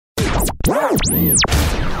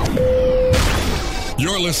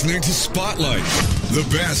You're listening to Spotlight, the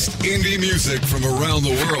best indie music from around the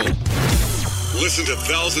world. Listen to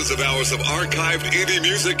thousands of hours of archived indie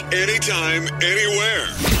music anytime, anywhere.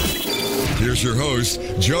 Here's your host,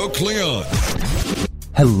 Joe Cleon.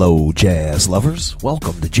 Hello, jazz lovers.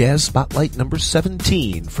 Welcome to Jazz Spotlight number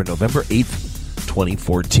 17 for November 8th,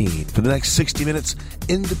 2014. For the next 60 minutes,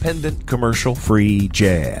 independent, commercial-free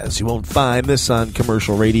jazz. You won't find this on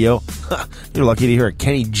commercial radio. You're lucky to hear a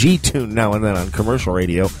Kenny G tune now and then on commercial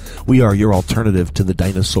radio. We are your alternative to the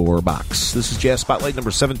dinosaur box. This is Jazz Spotlight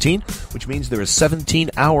number 17, which means there is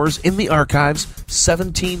 17 hours in the archives,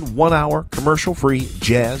 17 one-hour commercial-free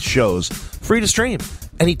jazz shows, free to stream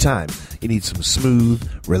anytime you need some smooth,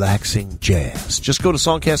 relaxing jazz. Just go to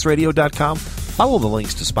songcastradio.com, follow the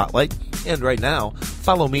links to Spotlight, and right now,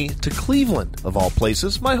 follow me to Cleveland, of all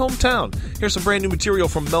places, my hometown. Here's some brand new material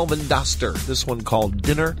from Melvin Doster, this one called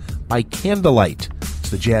Dinner by Candlelight.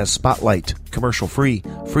 It's the Jazz Spotlight, commercial-free,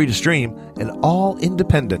 free to stream, and all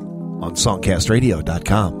independent on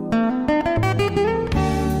songcastradio.com.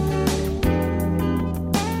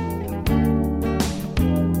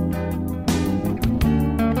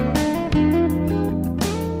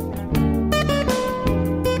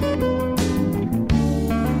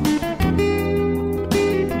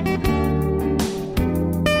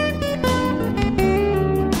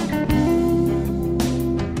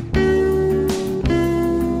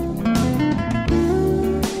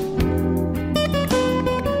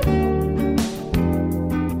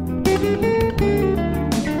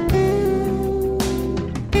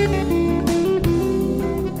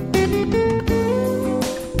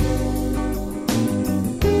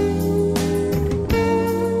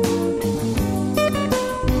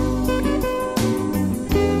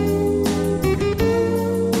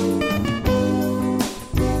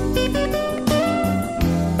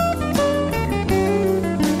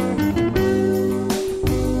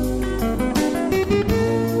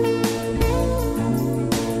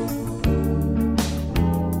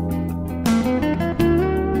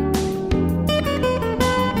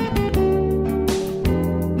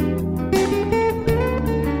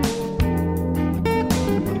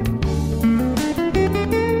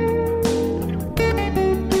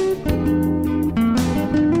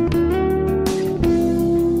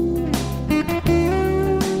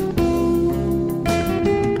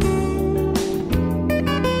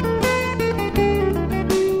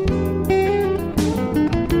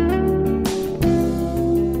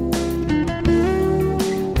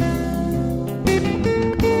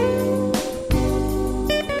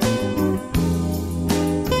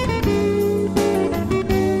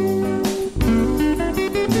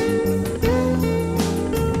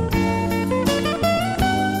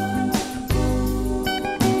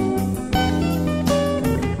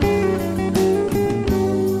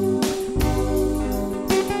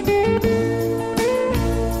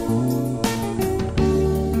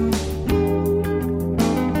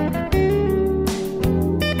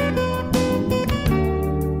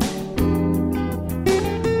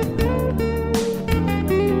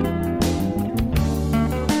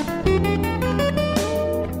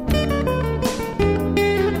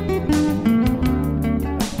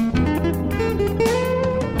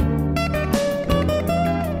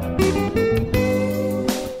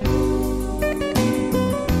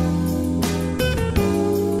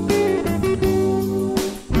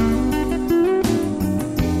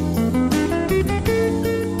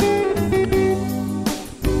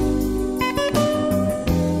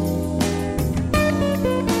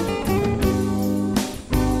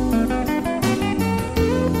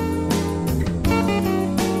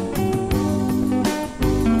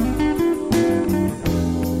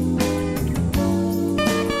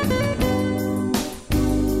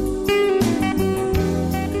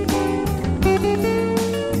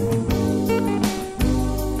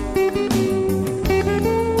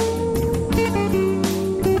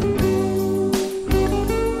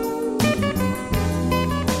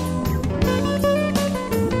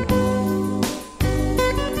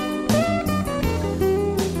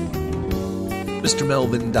 Mr.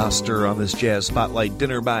 Melvin Doster on this Jazz Spotlight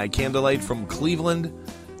Dinner by Candlelight from Cleveland.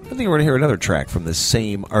 I think we're going to hear another track from this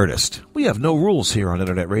same artist. We have no rules here on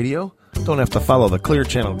Internet Radio. Don't have to follow the Clear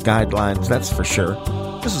Channel guidelines, that's for sure.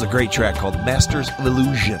 This is a great track called Masters of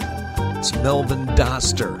Illusion. It's Melvin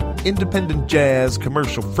Doster. Independent jazz,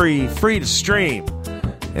 commercial-free, free to stream,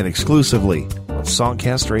 and exclusively on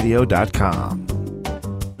songcastradio.com.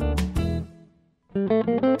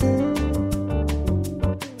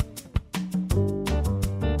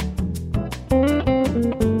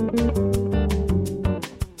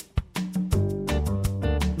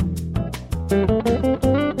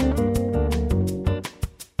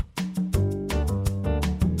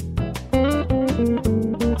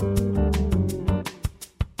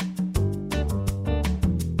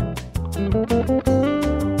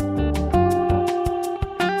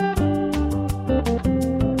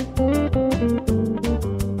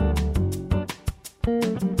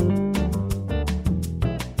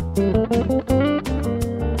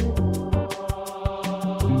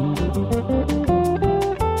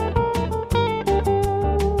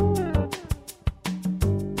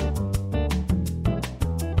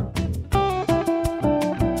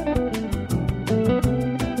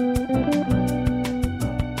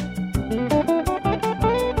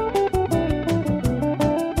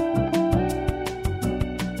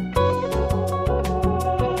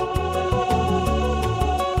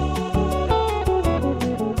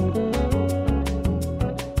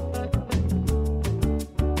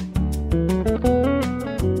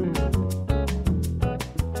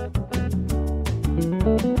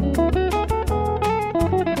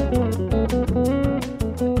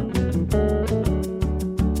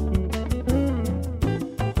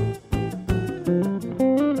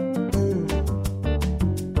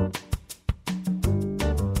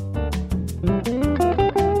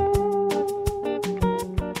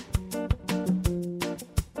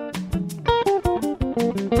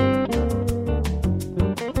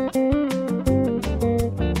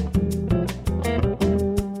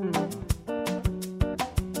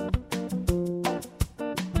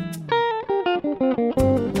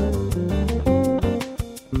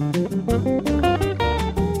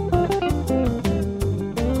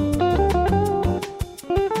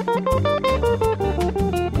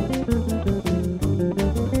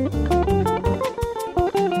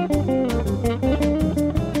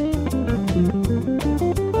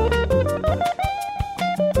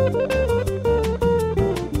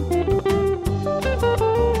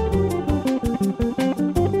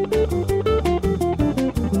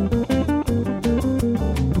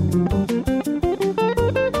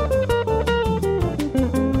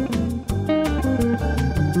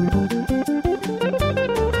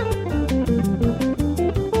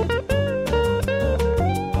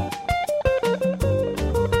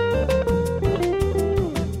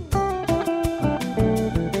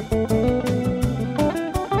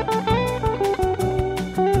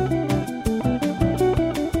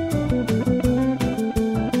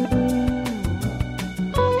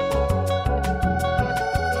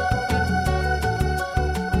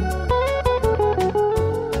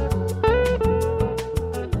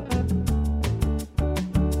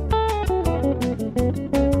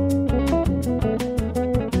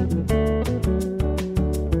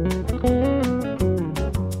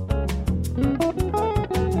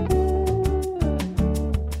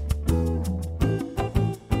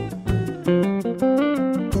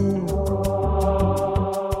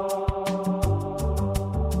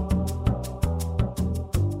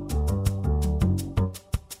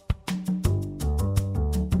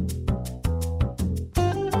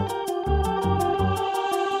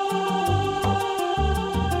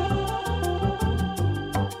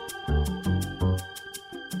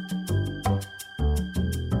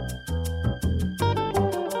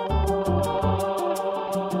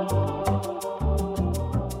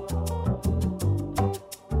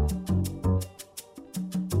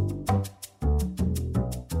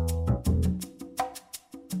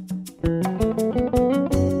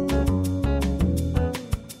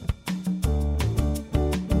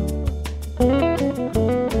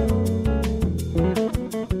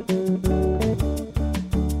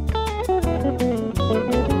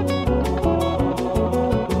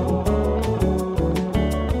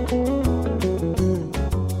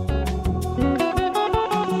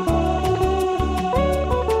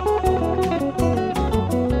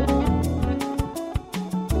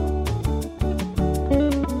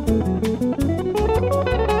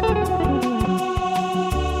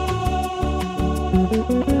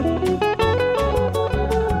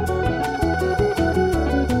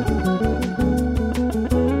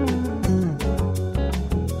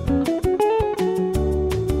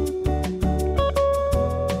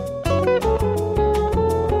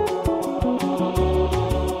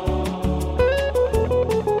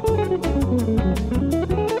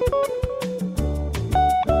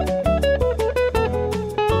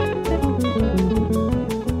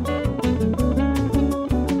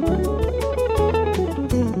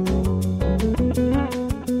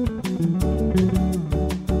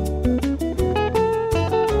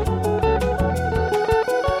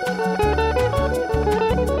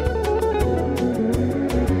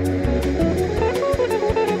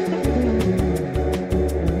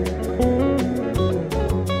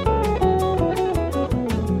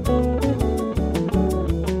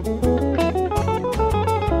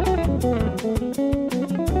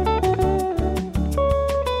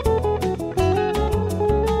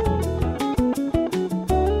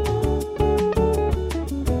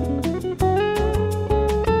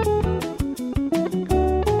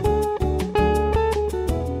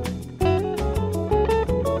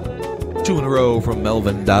 from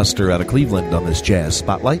Melvin, Doster out of Cleveland on this Jazz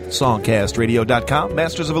Spotlight. Songcastradio.com,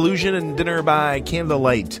 Masters of Illusion, and Dinner by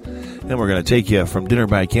Candlelight. And we're going to take you from Dinner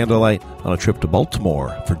by Candlelight on a trip to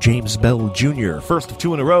Baltimore for James Bell Jr. First of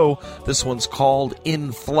two in a row. This one's called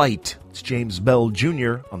In Flight. It's James Bell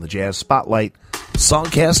Jr. on the Jazz Spotlight.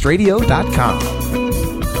 Songcastradio.com.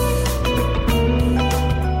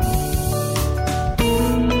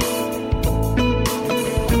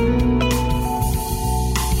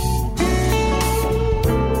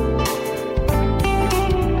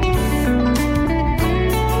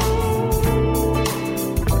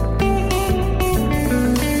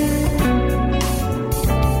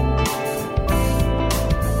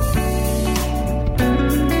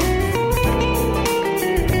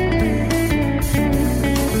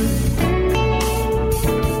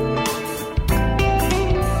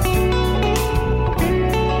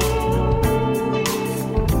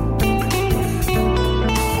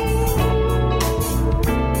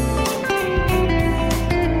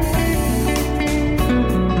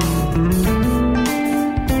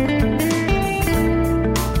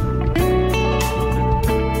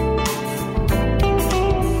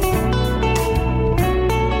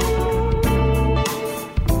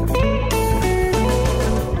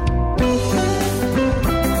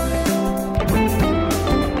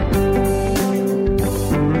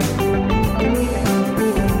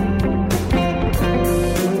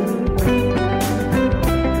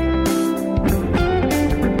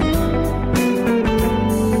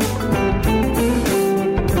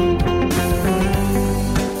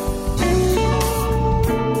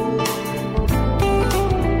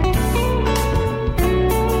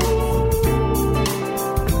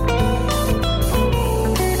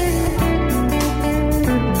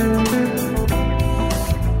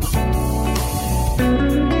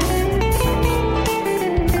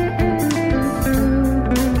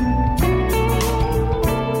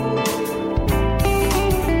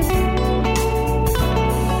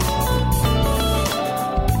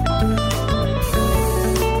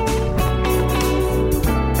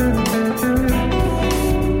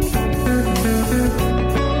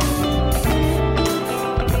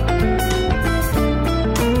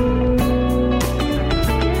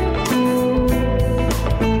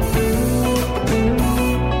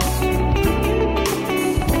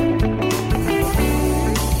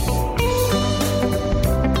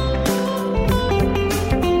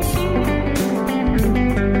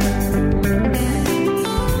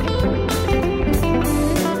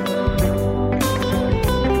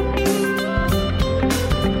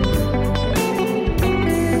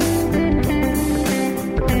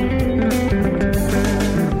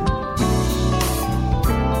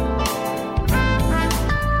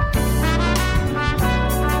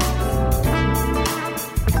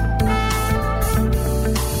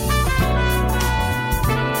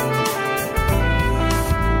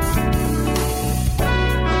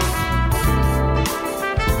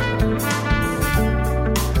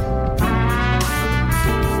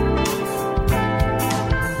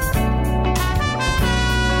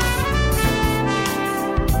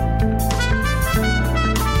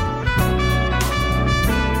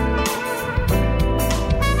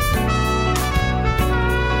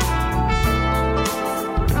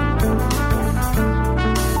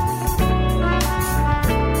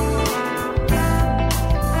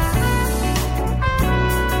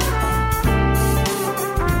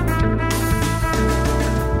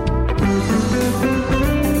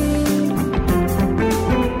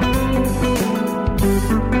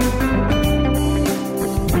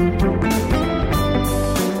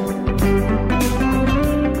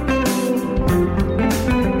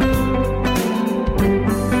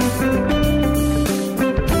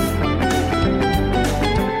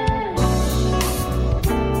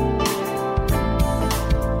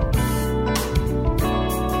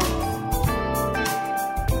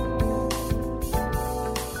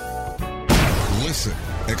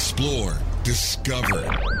 explore, discover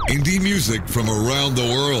indie music from around the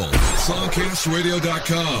world.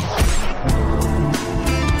 Songcastradio.com.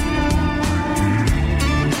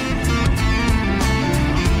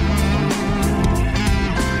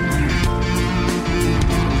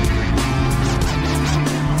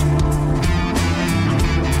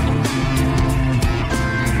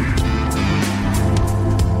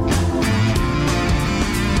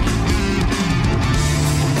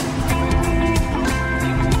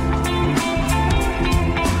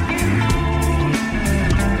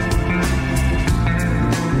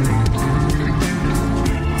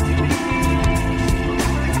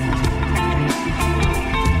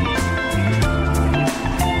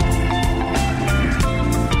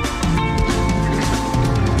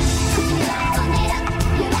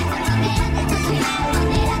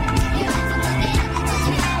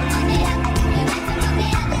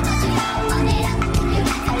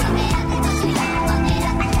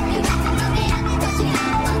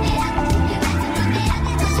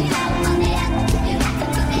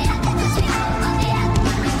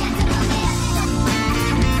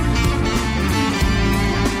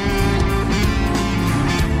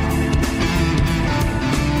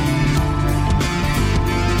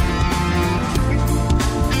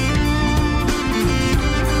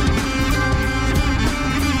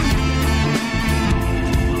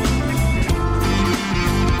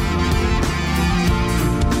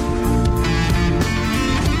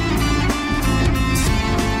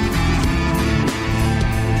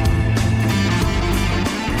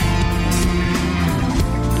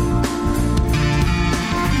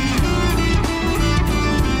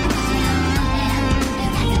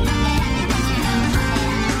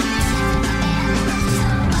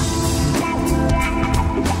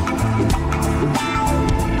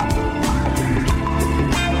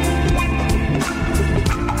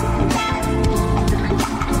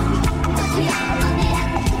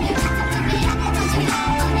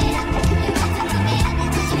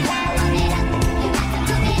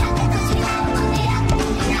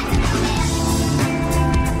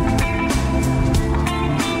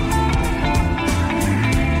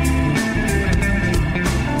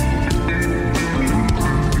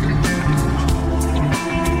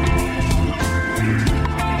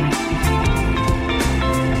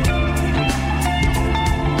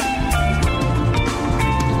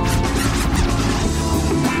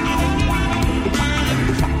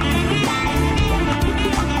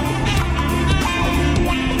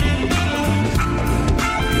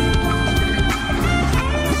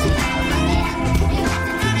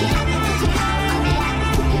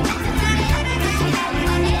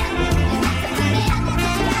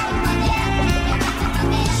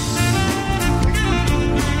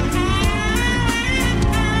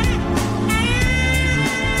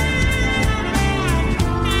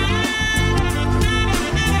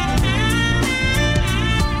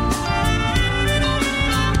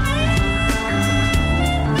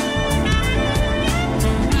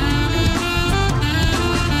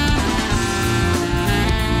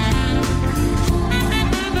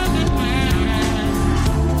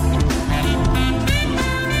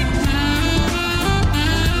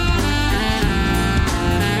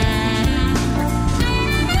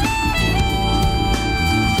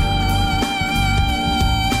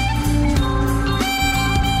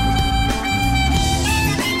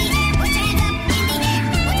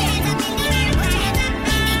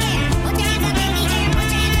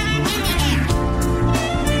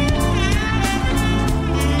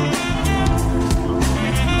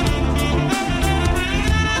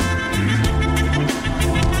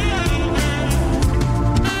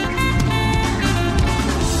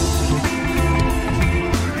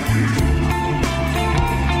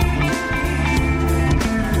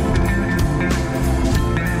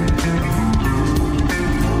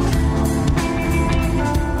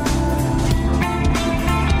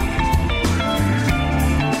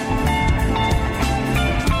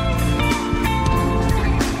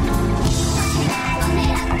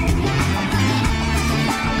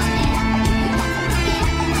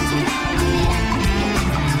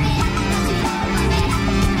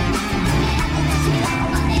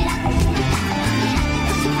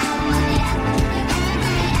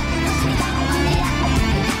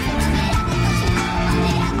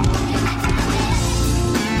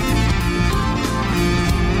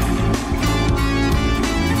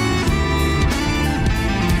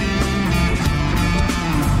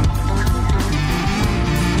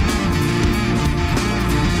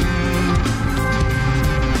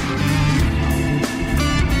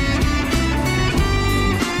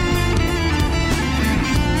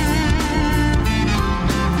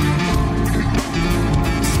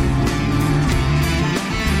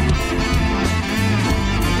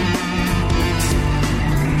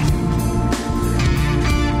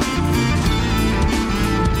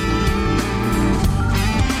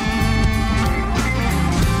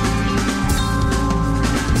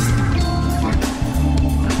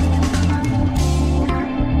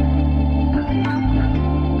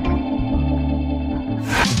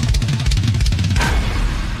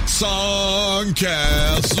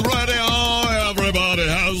 Songcast Radio. Everybody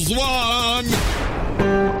has one.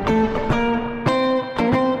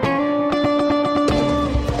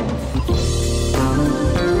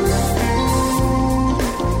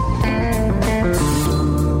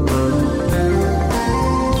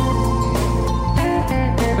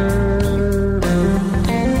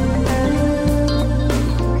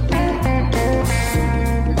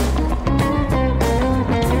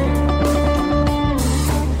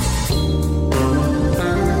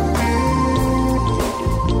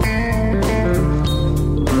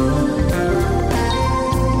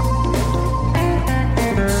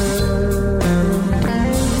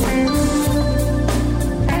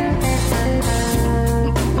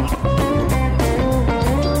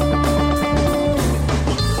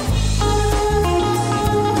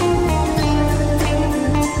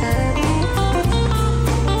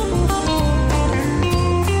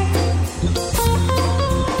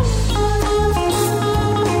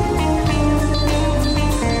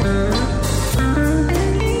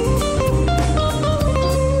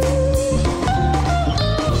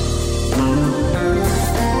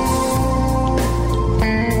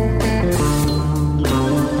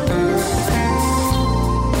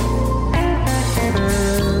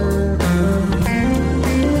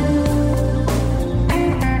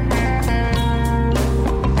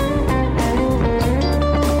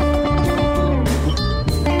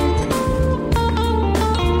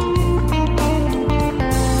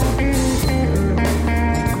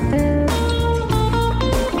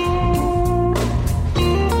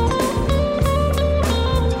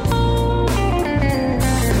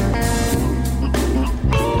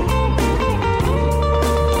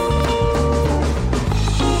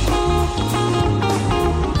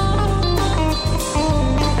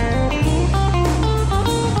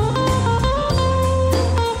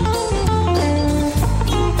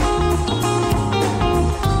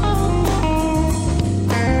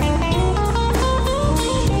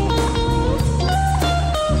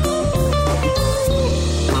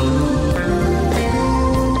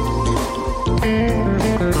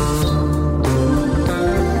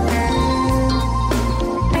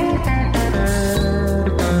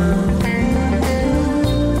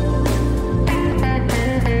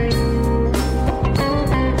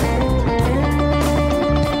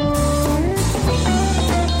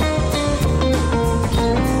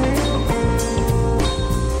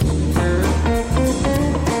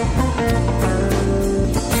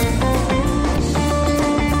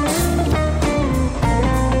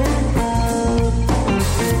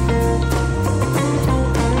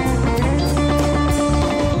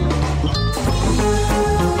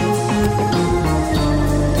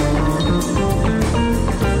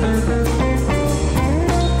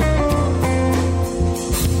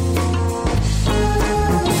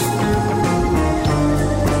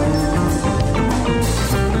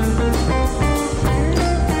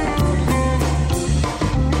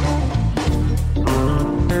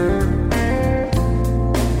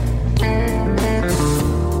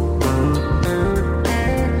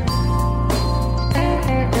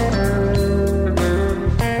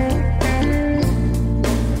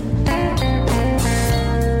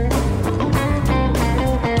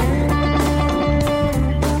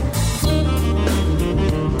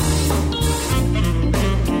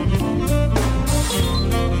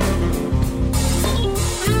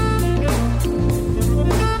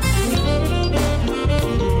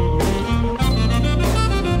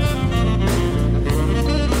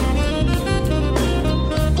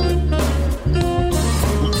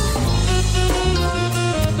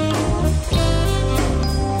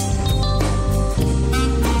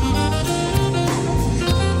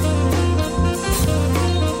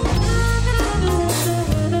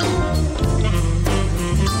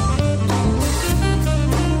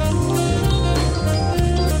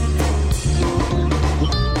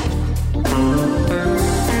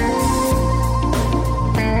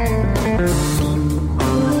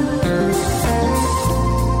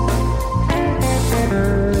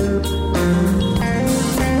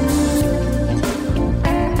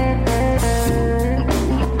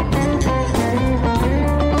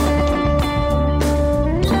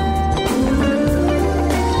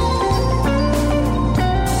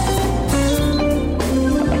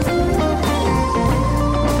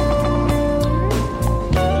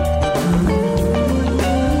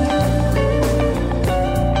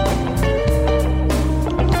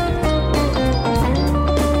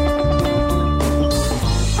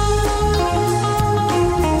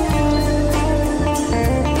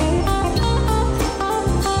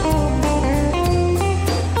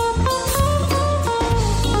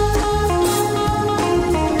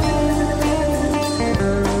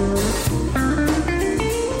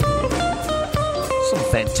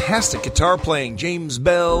 fantastic guitar playing James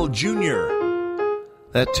Bell Jr.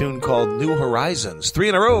 That tune called New Horizons. 3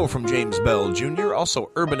 in a row from James Bell Jr.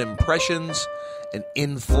 Also Urban Impressions and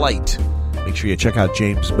In Flight. Make sure you check out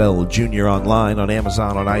James Bell Jr. online on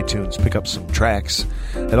Amazon, on iTunes. Pick up some tracks.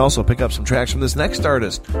 And also pick up some tracks from this next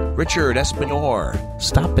artist, Richard Espinor.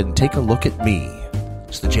 Stop and Take a Look at Me.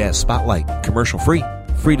 It's the Jazz Spotlight. Commercial free.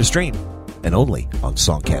 Free to stream. And only on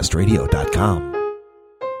songcastradio.com.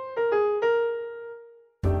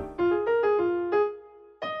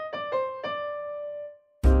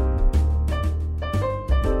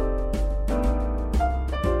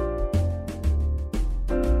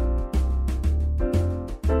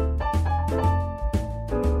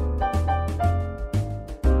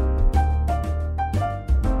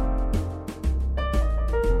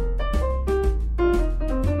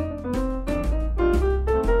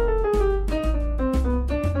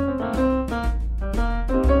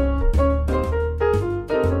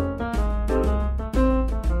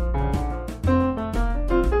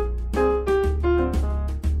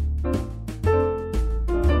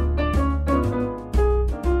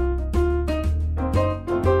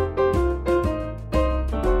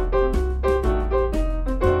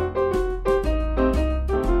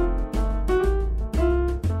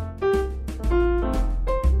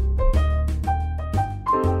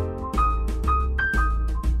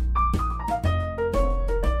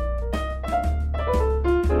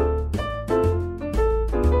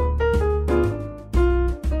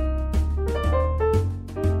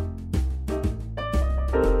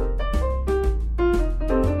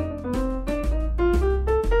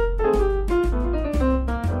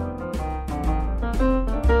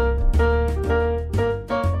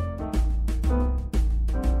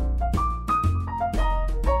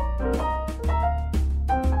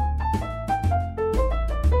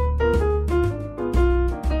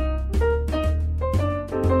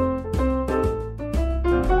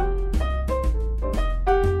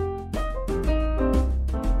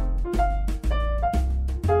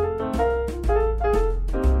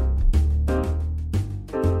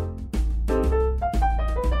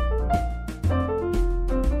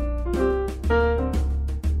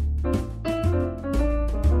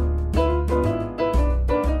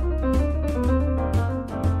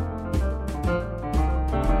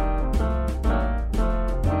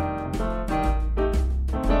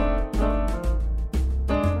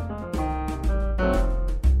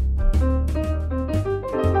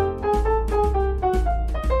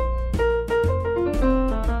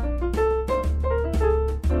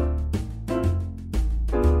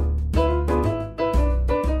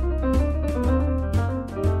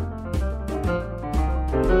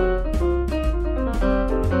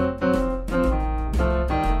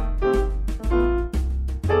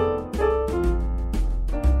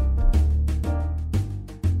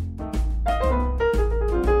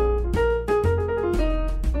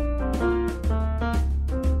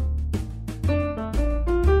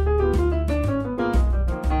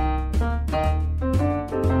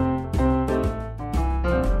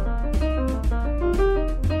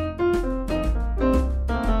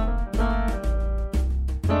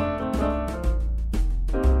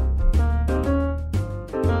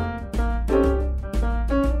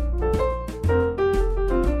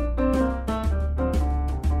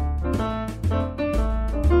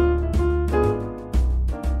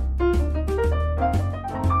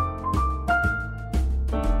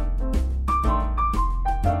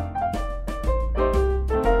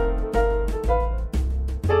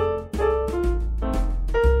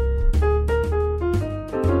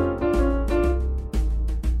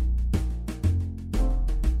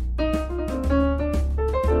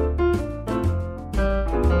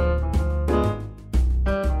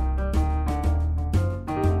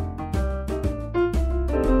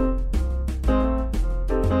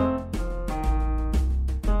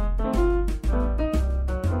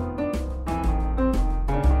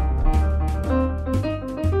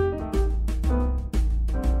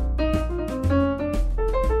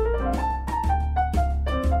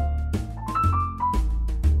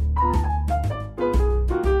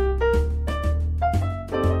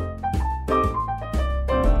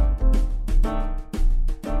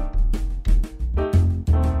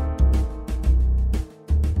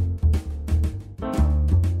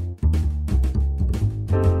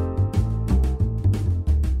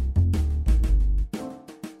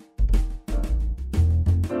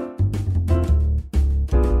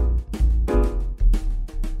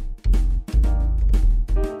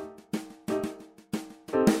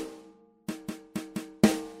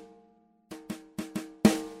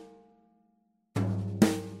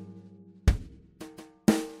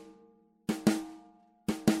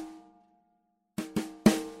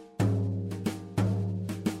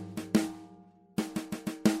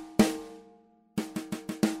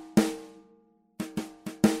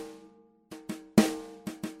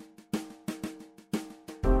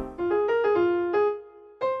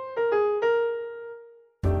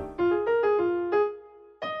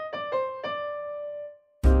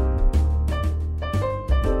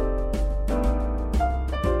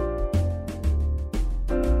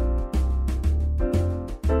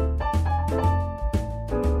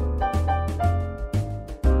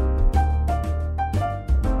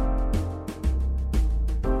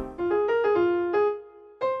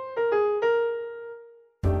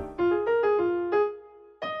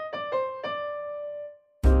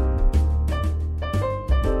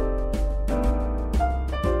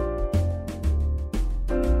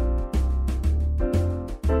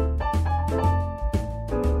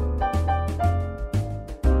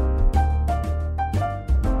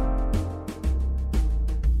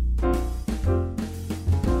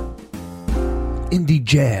 indie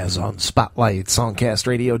jazz on Spotlight,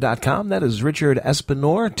 songcastradio.com. That is Richard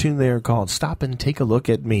Espinor, a tune there called Stop and Take a Look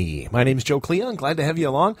at Me. My name's Joe Cleon. Glad to have you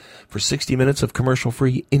along for 60 minutes of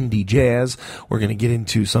commercial-free indie jazz. We're going to get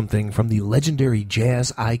into something from the legendary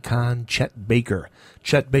jazz icon Chet Baker.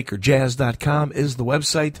 ChetBakerJazz.com is the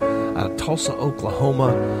website. Out of Tulsa,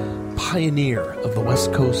 Oklahoma, pioneer of the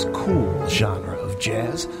West Coast cool genre of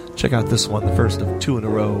jazz. Check out this one, the first of two in a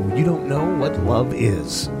row. You Don't Know What Love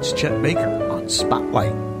Is. It's Chet Baker on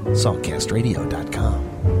Spotlight, songcastradio.com.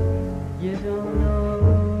 You don't know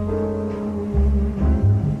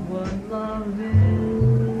what love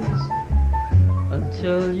is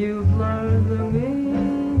until you've learned the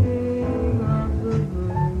meaning of the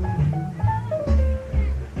blues,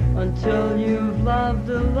 until you've loved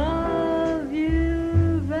the love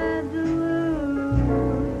you've had to lose.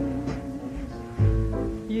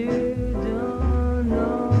 You don't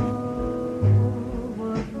know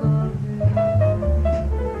what love is.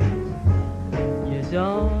 You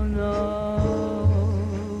don't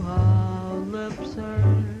know how lips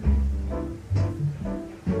hurt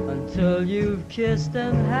until you've kissed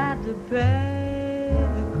and had to pay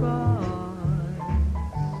the cost,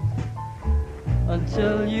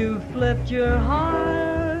 until you've flipped your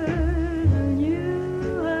heart and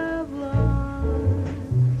you have lost.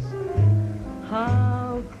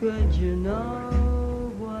 How could you know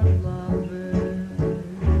what love is?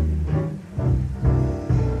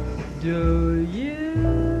 Do you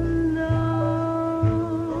know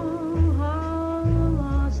how the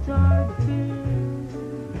lost heart feels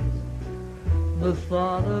the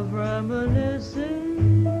thought of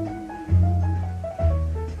reminiscing,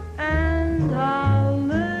 and how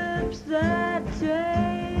lips that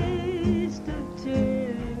taste of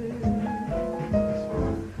tears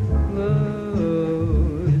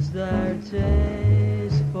lose their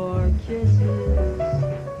taste for kisses?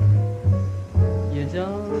 You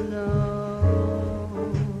don't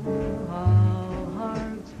know how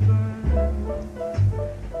hearts burn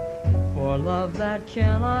for love that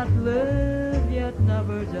cannot live yet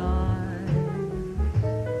never dies,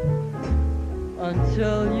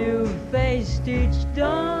 until you've faced each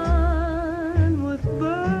dawn with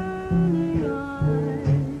burning eyes.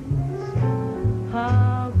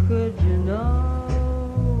 How could you know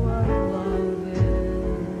what love is?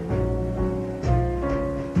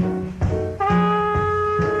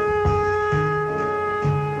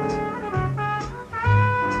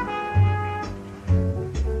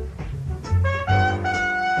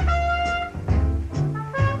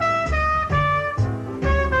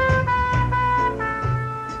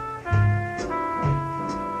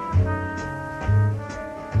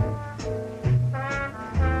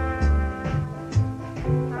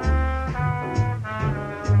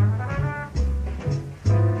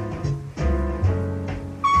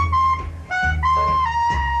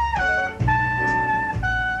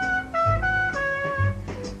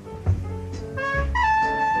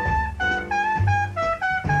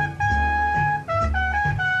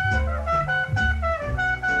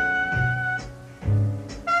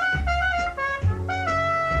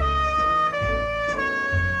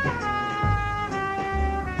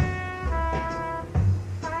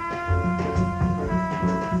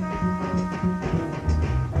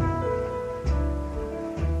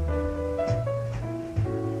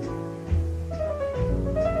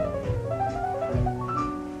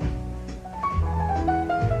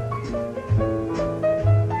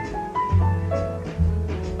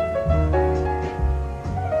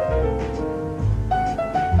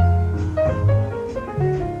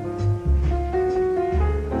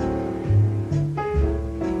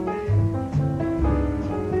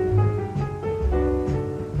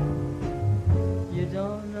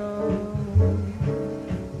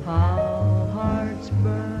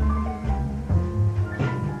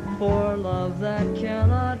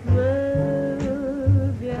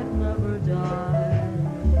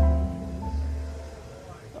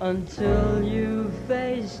 Until you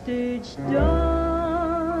faced each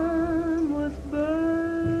dawn with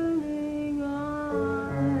burning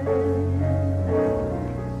eyes.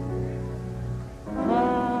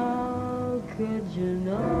 How could you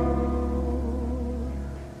know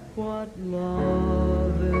what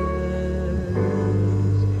love is?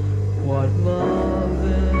 What love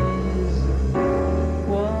is?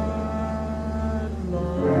 What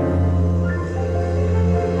love is?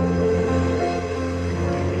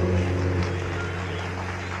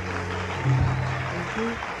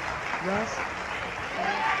 Russ?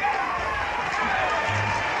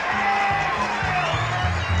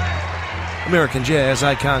 American jazz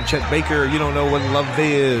icon Chet Baker, You Don't Know What Love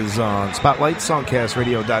Is on Spotlight,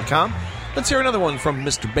 songcastradio.com. Let's hear another one from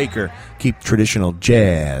Mr. Baker. Keep traditional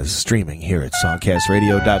jazz streaming here at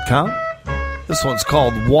songcastradio.com. This one's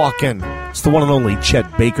called Walkin'. It's the one and only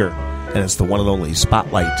Chet Baker, and it's the one and only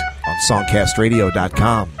Spotlight on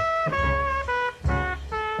songcastradio.com.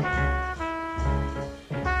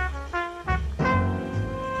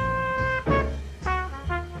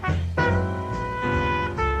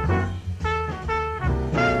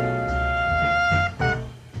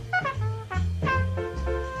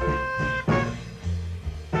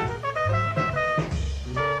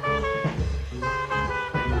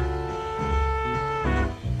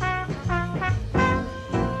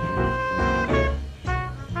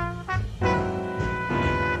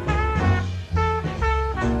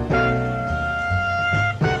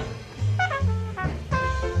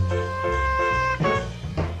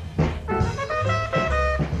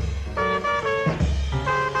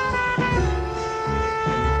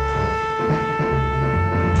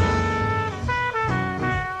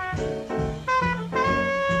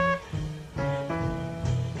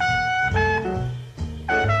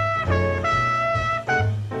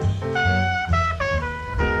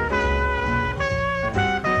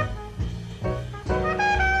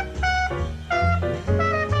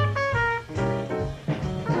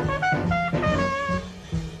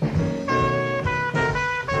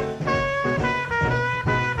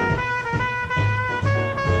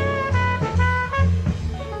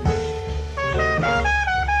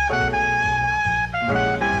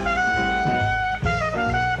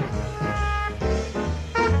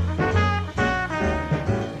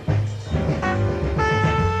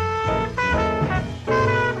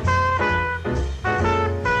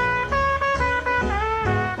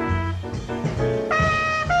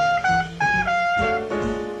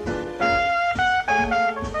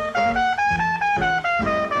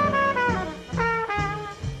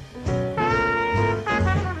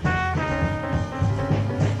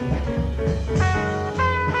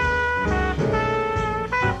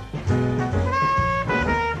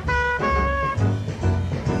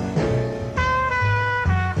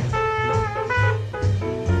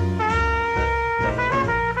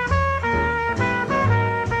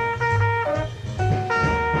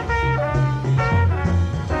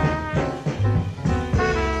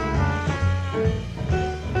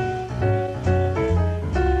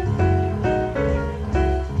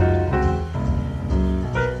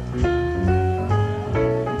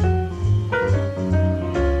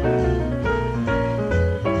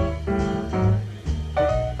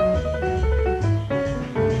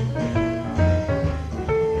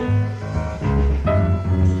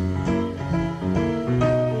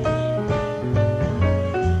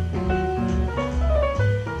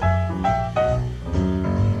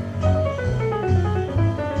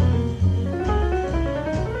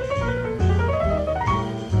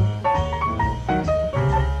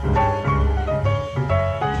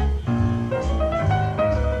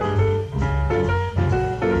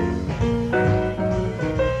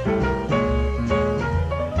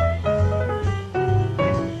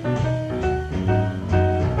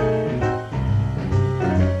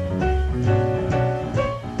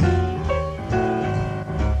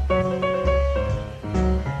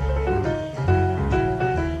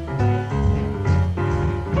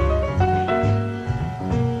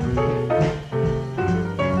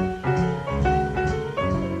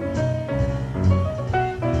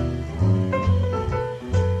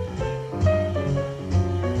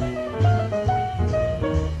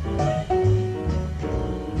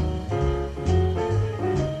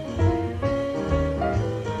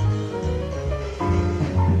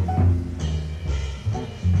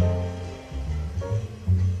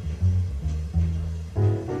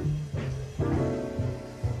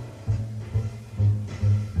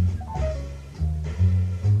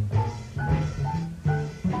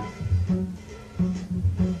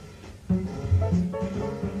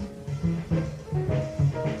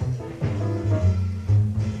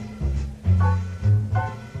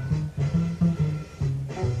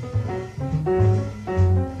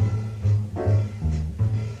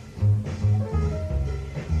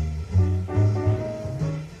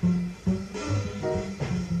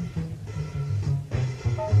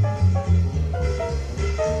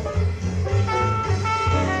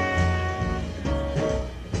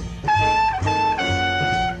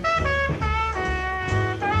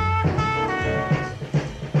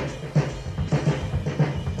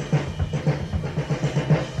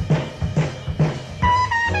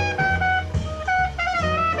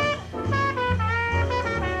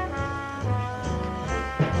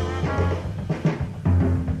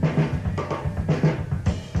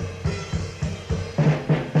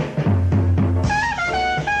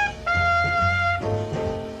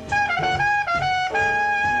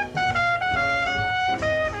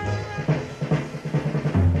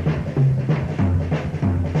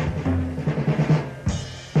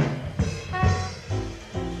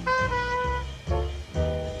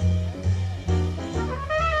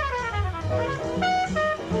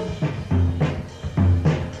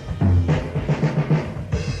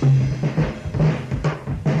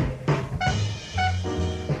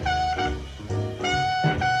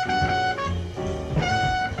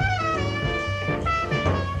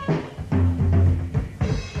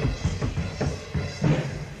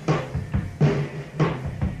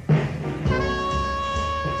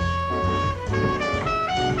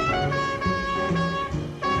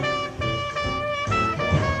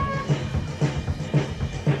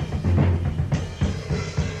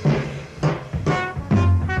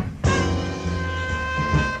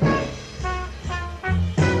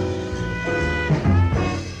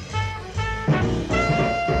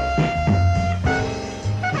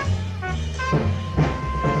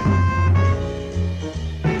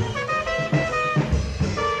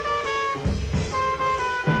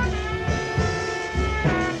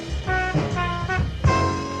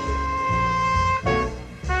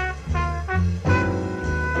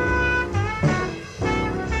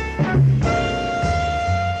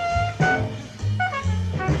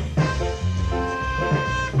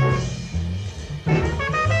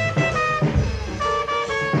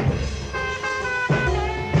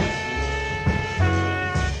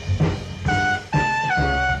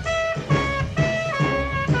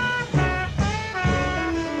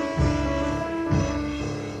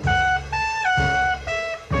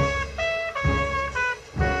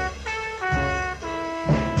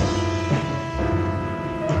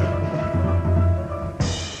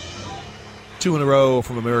 Two in a row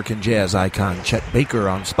from American jazz icon Chet Baker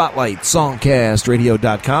on Spotlight,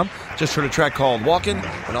 songcastradio.com. Just heard a track called Walkin',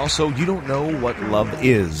 and also You Don't Know What Love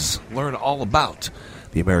Is. Learn all about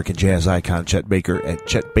the American jazz icon Chet Baker at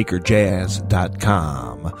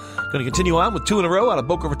chetbakerjazz.com. Going to continue on with two in a row out of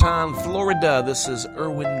Boca Raton, Florida. This is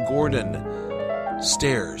Irwin Gordon.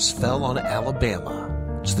 Stairs Fell on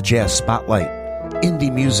Alabama. It's the Jazz Spotlight.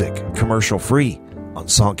 Indie music, commercial free on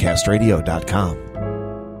songcastradio.com.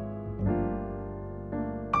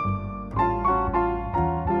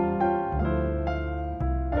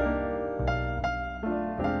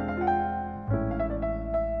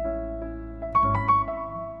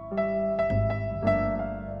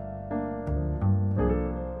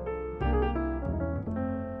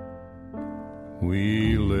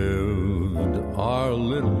 We lived our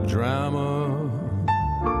little drama.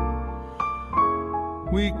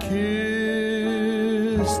 We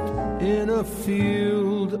kissed in a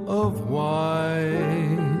field of white,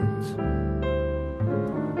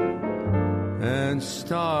 and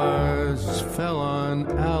stars fell on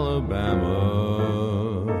Alabama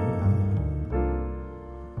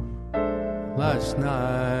last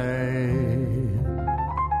night.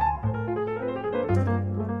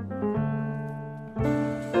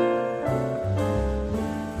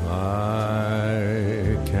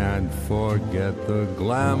 Forget the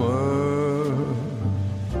glamour.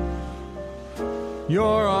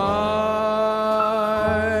 Your eyes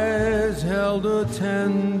held a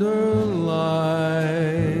tender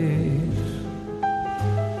light,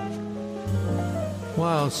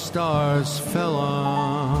 while stars fell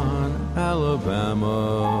on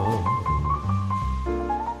Alabama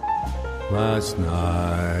last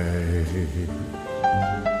night.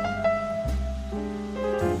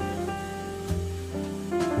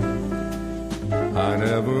 I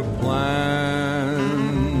never planned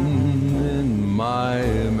in my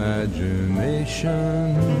imagination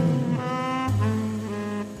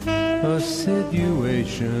a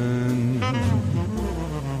situation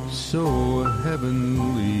so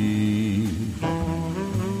heavenly,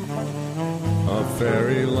 a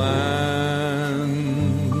fairyland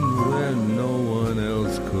where no one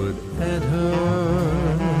else could enter,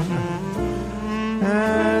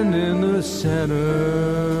 and in the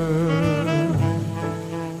center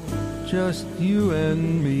just you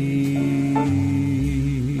and me.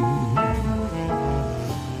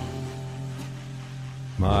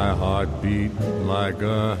 My heart beat like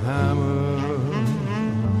a hammer.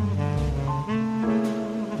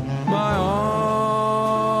 My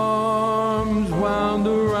arms wound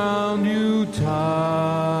around you tight,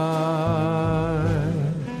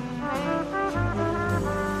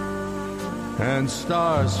 and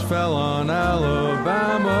stars fell on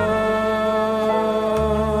Alabama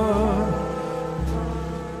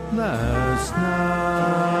last night.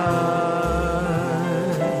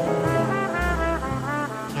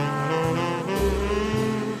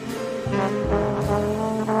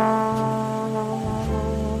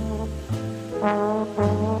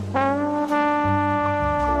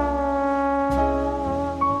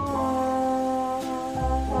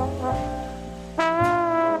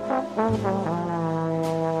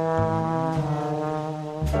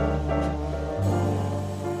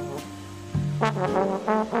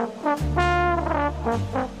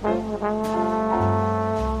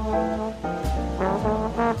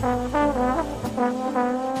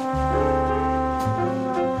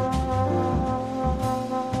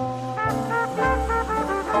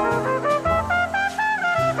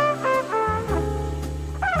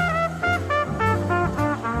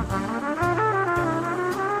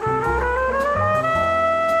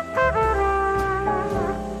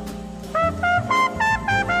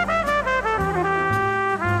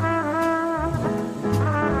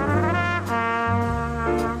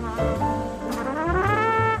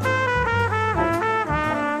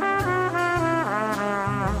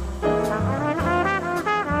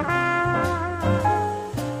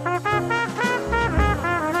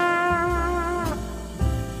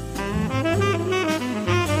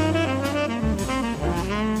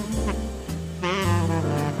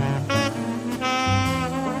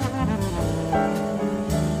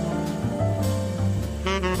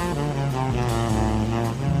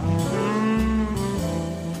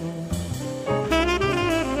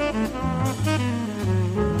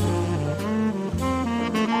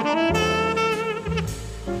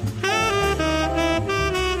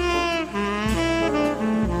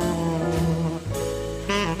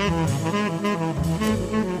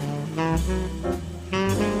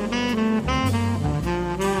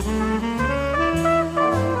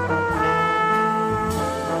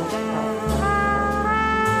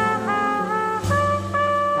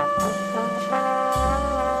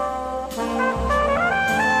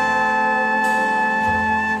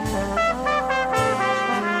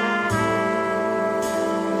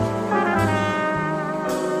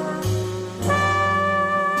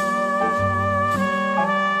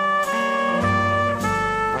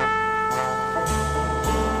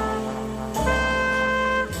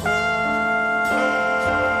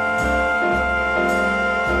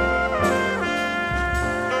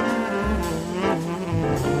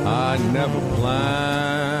 never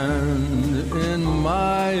planned in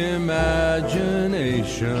my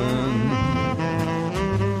imagination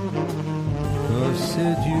a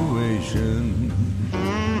situation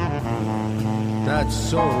that's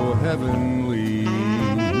so heavenly,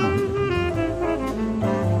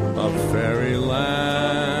 a fairyland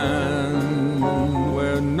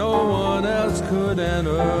where no one else could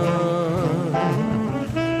enter,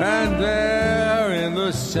 and there in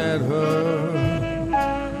the center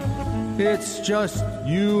it's just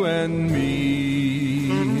you and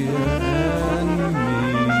me,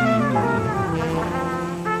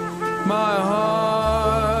 My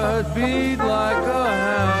heart beat like a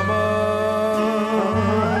hammer,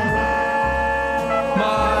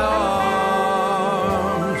 my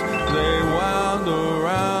arms, they wound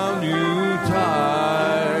around you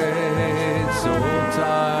tight, so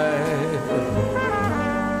tight,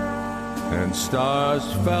 and stars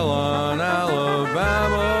fell on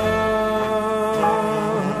Alabama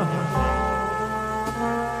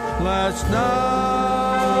last night.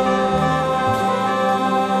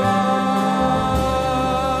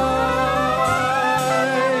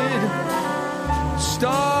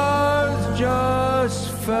 Stars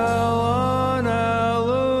just fell on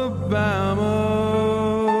Alabama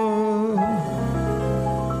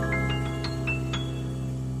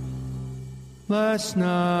last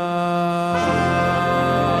night.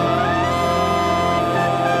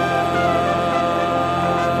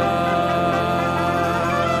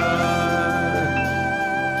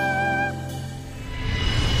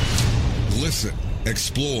 Listen,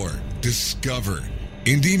 explore, discover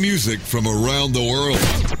indie music from around the world.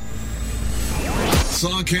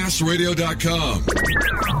 Songcastradio.com.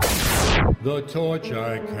 The torch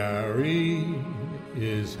I carry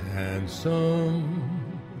is handsome.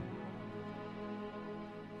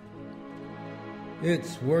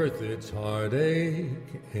 It's worth its heartache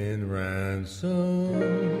in ransom.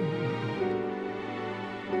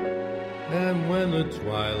 And when the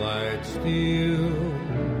twilight steals,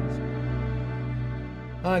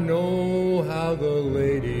 I know how the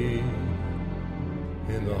lady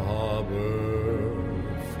in the harbor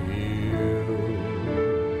feels.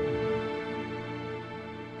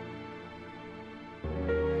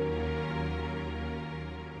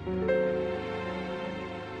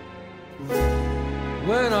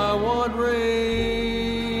 When I want rain,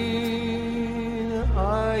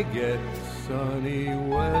 I get sunny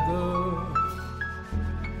weather.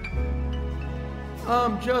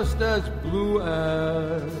 I'm just as blue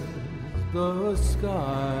as the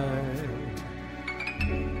sky.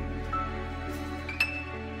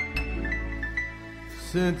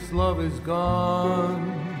 Since love is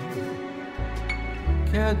gone,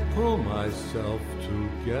 can't pull myself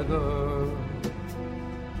together.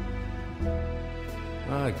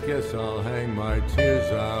 I guess I'll hang my tears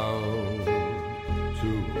out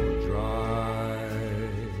to dry.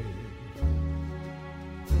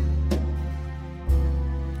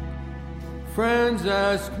 Friends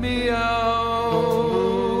ask me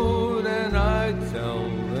out, and I tell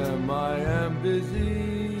them I am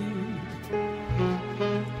busy,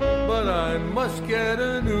 but I must get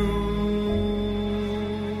a new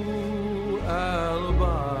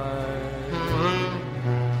alibi.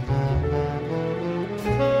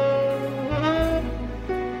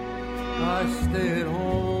 I stay at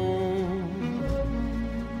home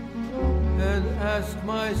and ask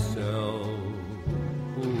myself,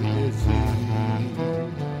 who is he?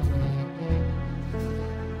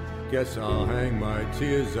 Guess I'll hang my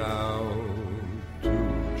tears out to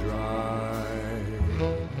dry.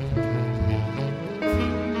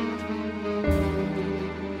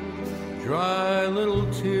 Dry little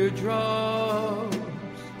teardrops,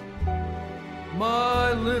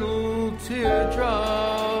 my little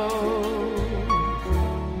teardrops,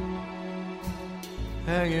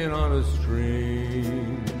 hanging on a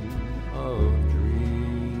string of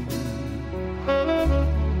dreams.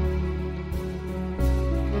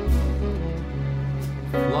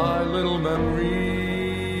 Fly little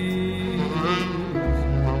memories,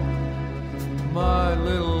 my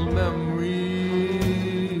little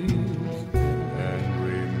memories, and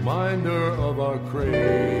reminder of our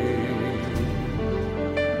crazy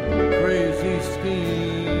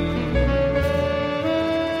scheme.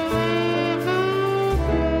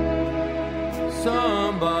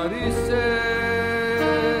 Somebody said,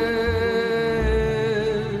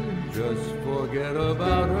 just forget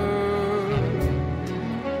about her.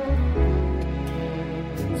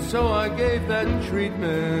 So I gave that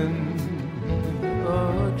treatment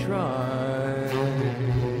a try.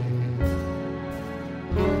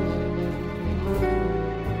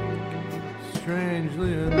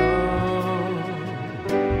 Strangely enough,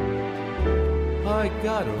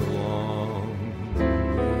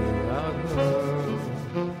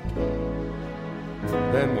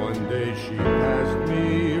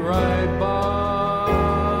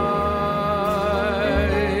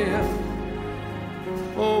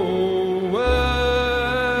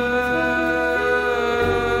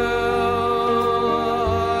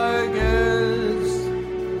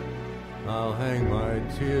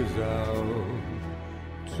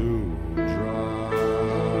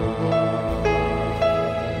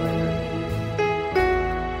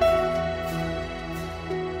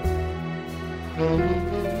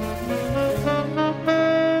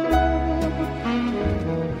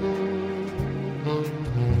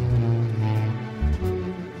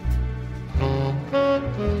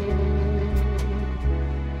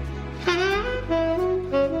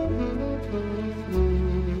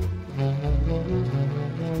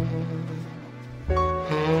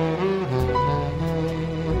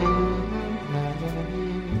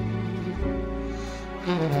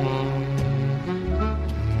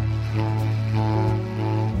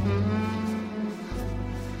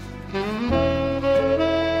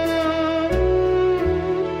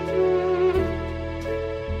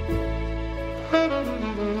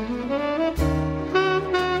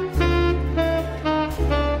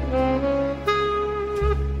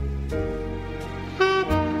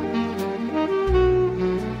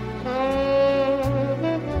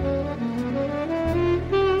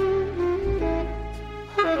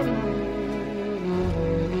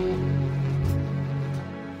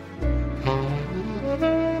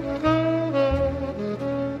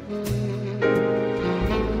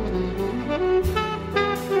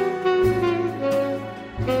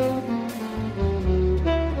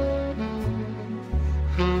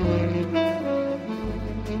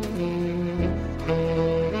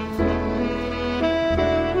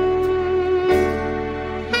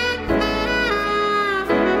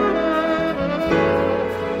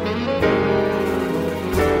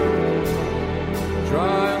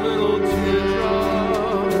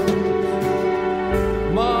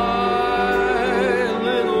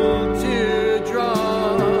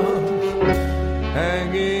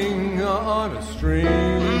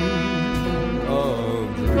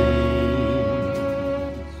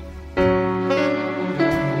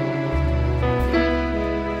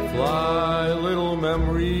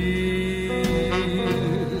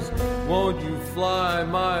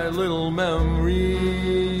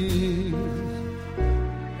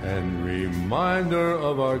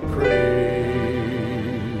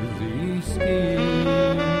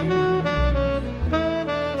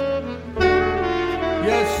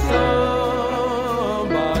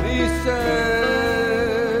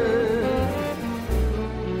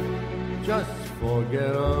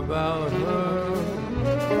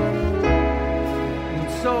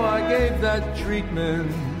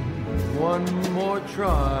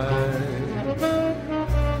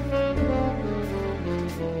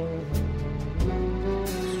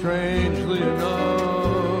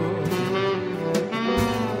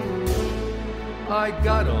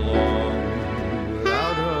 got along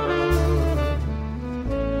without her.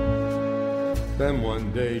 Then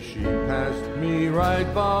one day she passed me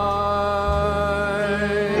right by.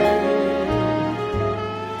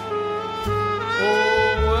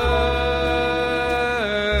 Oh, well,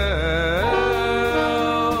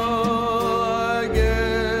 I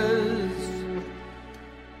guess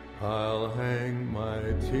I'll hang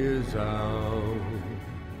my tears out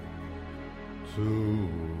to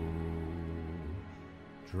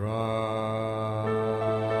dry.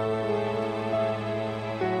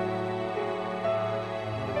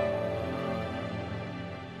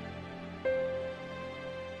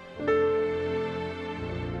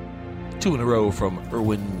 Two in a row from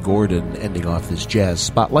Irwin Gordon, ending off this Jazz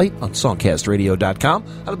Spotlight on SongcastRadio.com.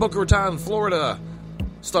 Out of Boca Raton, Florida,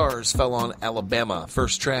 stars fell on Alabama.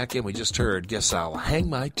 First track, and we just heard Guess I'll Hang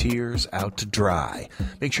My Tears Out to Dry.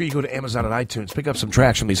 Make sure you go to Amazon and iTunes, pick up some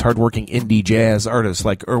tracks from these hardworking indie jazz artists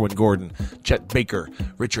like Irwin Gordon, Chet Baker,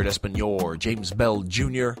 Richard Espinor, James Bell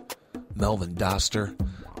Jr., Melvin Doster.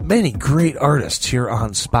 Many great artists here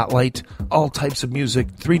on Spotlight. All types of music.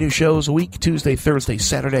 3 new shows a week, Tuesday, Thursday,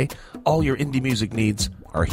 Saturday. All your indie music needs